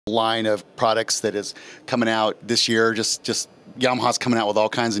line of products that is coming out this year. Just Yamaha's coming out with all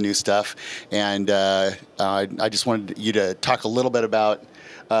kinds of new stuff, and I just wanted you to talk a little bit about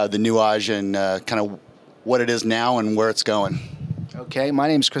the Nuage and kind of what it is now and where it's going. Okay, my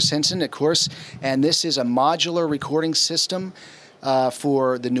name is Chris Henson, of course, and this is a modular recording system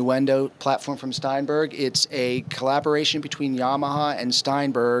for the Nuendo platform from Steinberg. It's a collaboration between Yamaha and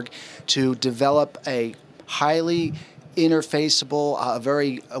Steinberg to develop a highly interfaceable,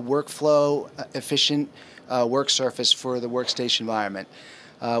 very workflow efficient work surface for the workstation environment.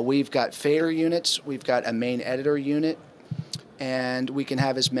 We've got fader units, we've got a main editor unit, and we can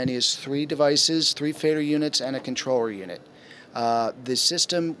have as many as 3 devices, 3 fader units, and a controller unit. The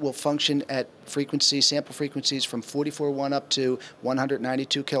system will function at sample frequencies from 44.1 up to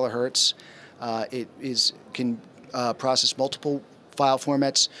 192 kilohertz. It can process multiple file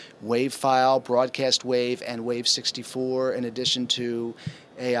formats: WAV file, broadcast wave, and WAV 64, in addition to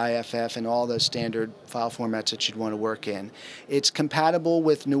AIFF and all the standard file formats that you'd want to work in. It's compatible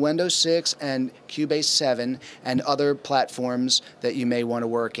with Nuendo 6 and Cubase 7 and other platforms that you may want to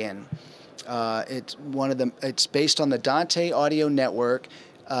work in. It's based on the Dante audio network,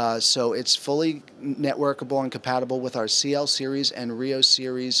 so it's fully networkable and compatible with our CL series and Rio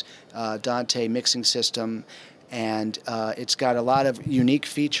series Dante mixing system, and it's got a lot of unique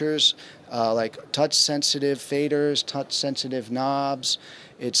features like touch-sensitive faders, touch-sensitive knobs.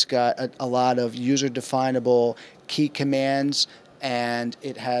 It's got a lot of user-definable key commands, and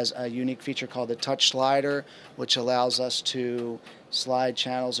it has a unique feature called the touch slider, which allows us to slide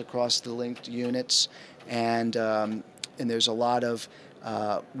channels across the linked units, and there's a lot of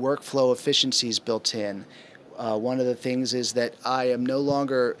workflow efficiencies built in. One of the things is that I am no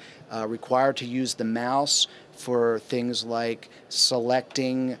longer required to use the mouse for things like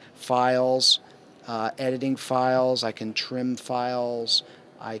selecting files, editing files. I can trim files,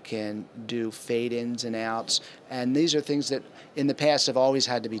 I can do fade-ins and outs, and these are things that in the past have always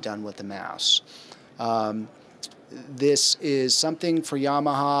had to be done with the mouse. This is something for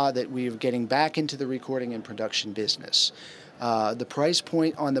Yamaha that we're getting back into the recording and production business. The price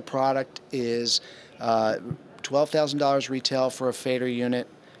point on the product is $12,000 retail for a fader unit,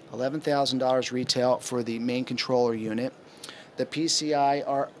 $11,000 retail for the main controller unit. The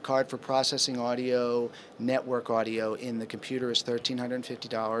PCI card for processing audio, network audio in the computer is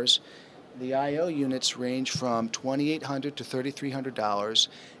 $1,350. The I/O units range from $2,800 to $3,300,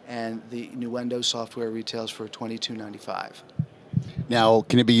 and the Nuendo software retails for $2,295. Now,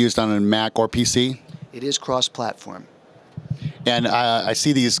 can it be used on a Mac or PC? It is cross-platform. And I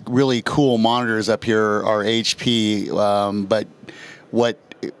see these really cool monitors up here are HP, but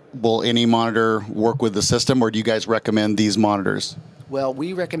will any monitor work with the system, or do you guys recommend these monitors? Well,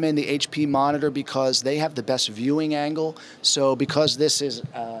 we recommend the HP monitor because they have the best viewing angle. So because this is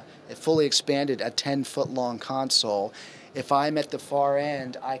a fully expanded, a 10-foot long console, if I'm at the far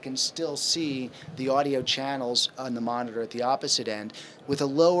end, I can still see the audio channels on the monitor at the opposite end. With the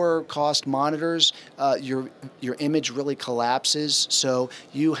lower cost monitors, your image really collapses, so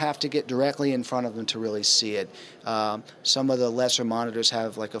you have to get directly in front of them to really see it. Some of the lesser monitors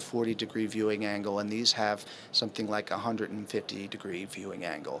have like a 40-degree viewing angle, and these have something like a 150-degree viewing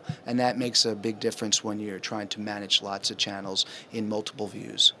angle. And that makes a big difference when you're trying to manage lots of channels in multiple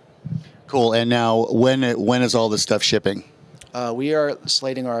views. Cool. And now, when is all this stuff shipping? We are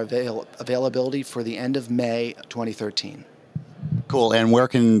slating our availability for the end of May 2013. Cool. And where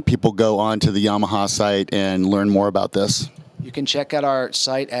can people go onto the Yamaha site and learn more about this? You can check out our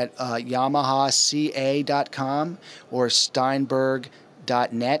site at yamahaca.com or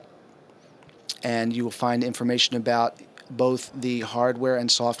steinberg.net, and you will find information about both the hardware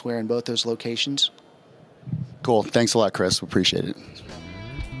and software in both those locations. Cool. Thanks a lot, Chris. We appreciate it.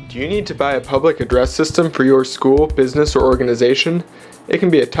 Do you need to buy a public address system for your school, business, or organization? It can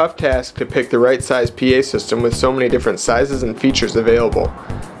be a tough task to pick the right size PA system with so many different sizes and features available.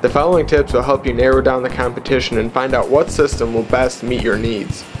 The following tips will help you narrow down the competition and find out what system will best meet your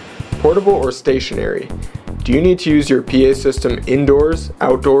needs. Portable or stationary? Do you need to use your PA system indoors,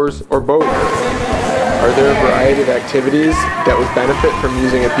 outdoors, or both? Are there a variety of activities that would benefit from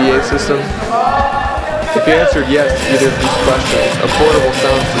using a PA system? If you answered yes to either of these questions, a portable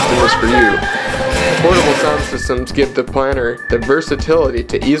sound system is for you. Portable sound systems give the planner the versatility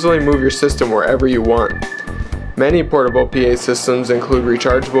to easily move your system wherever you want. Many portable PA systems include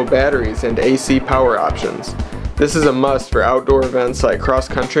rechargeable batteries and AC power options. This is a must for outdoor events like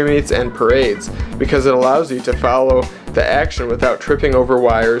cross-country meets and parades because it allows you to follow the action without tripping over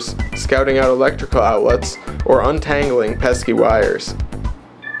wires, scouting out electrical outlets, or untangling pesky wires.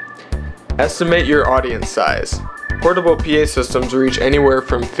 Estimate your audience size. Portable PA systems reach anywhere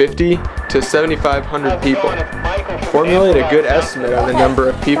from 50 to 7,500 people. Formulate a good estimate on the number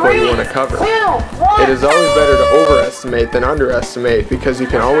of people you want to cover. It is always better to overestimate than underestimate because you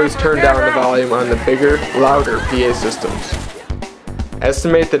can always turn down the volume on the bigger, louder PA systems.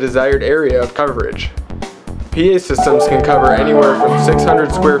 Estimate the desired area of coverage. PA systems can cover anywhere from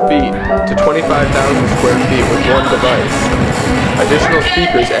 600 square feet to 25,000 square feet with one device. Additional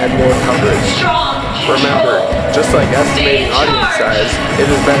speakers add more coverage. Remember, just like estimating audience size, it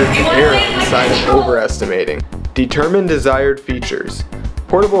is better to err on the side of overestimating. Determine desired features.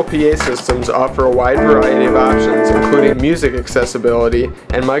 Portable PA systems offer a wide variety of options, including music accessibility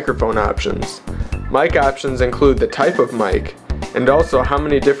and microphone options. Mic options include the type of mic, and also how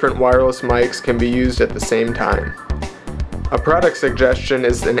many different wireless mics can be used at the same time. A product suggestion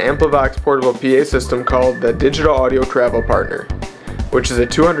is an Amplivox portable PA system called the Digital Audio Travel Partner, which is a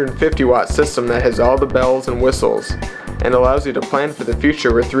 250 watt system that has all the bells and whistles and allows you to plan for the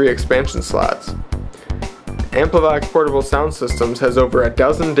future with 3 expansion slots. Amplivox Portable Sound Systems has over a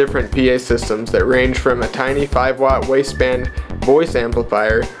dozen different PA systems that range from a tiny 5 watt waistband voice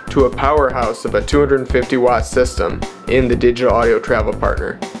amplifier to a powerhouse of a 250 watt system in the Digital Audio Travel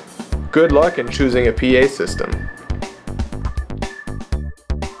Partner. Good luck in choosing a PA system.